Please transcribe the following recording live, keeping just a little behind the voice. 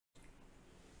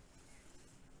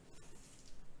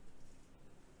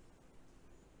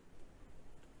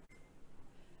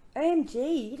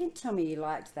OMG, you didn't tell me you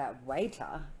liked that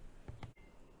waiter.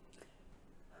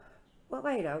 What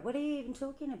waiter? What are you even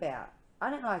talking about?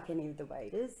 I don't like any of the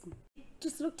waiters.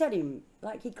 Just looked at him,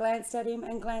 like he glanced at him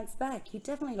and glanced back. You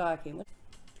definitely like him. What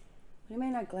do you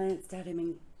mean I glanced at him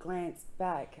and glanced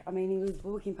back? I mean, he was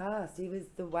walking past. He was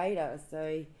the waiter,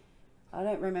 so I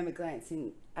don't remember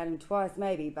glancing at him twice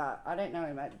maybe, but I don't know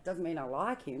him. It doesn't mean I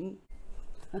like him.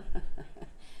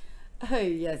 Oh,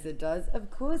 yes, it does. Of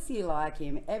course you like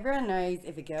him. Everyone knows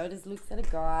if a girl just looks at a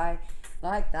guy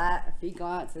like that, a few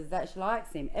glances, that she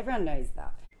likes him. Everyone knows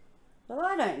that. Well,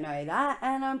 I don't know that,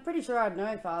 and I'm pretty sure I'd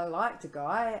know if I liked a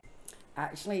guy.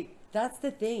 Actually, that's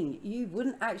the thing. You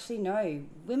wouldn't actually know.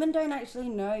 Women don't actually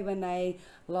know when they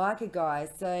like a guy.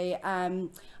 So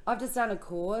I've just done a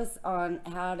course on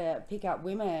how to pick up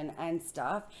women and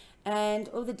stuff, and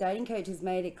all the dating coaches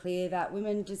made it clear that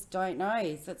women just don't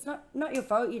know. So it's not your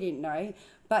fault you didn't know,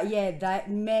 but yeah, that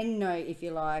men know if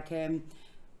you like them,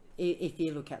 if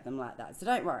you look at them like that. So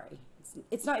don't worry.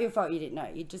 It's not your fault you didn't know.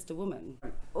 You're just a woman.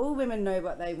 All women know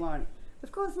what they want.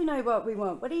 Of course we know what we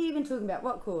want. What are you even talking about?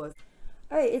 What course?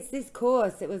 Oh, it's this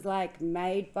course. It was like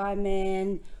made by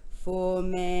men, for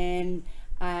men,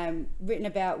 written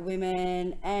about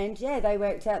women. And yeah, they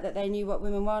worked out that they knew what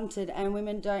women wanted and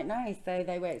women don't know. So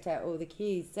they worked out all the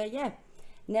cues. So yeah,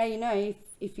 now you know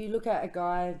if you look at a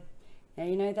guy, now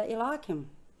you know that you like him.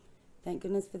 Thank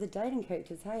goodness for the dating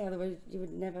coaches. Hey, otherwise you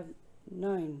would never have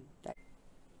known that.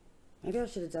 Maybe I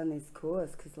should have done this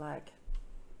course because, like,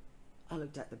 I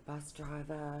looked at the bus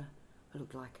driver, I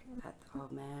looked like at the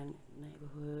old man in the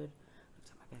neighbourhood, I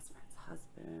looked at my best friend's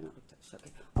husband, I looked at the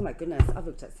shopkeeper. Oh my goodness, I've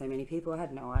looked at so many people. I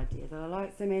had no idea that I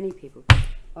liked so many people.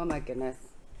 Oh my goodness,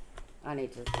 I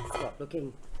need to stop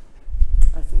looking.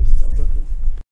 I just need to stop looking.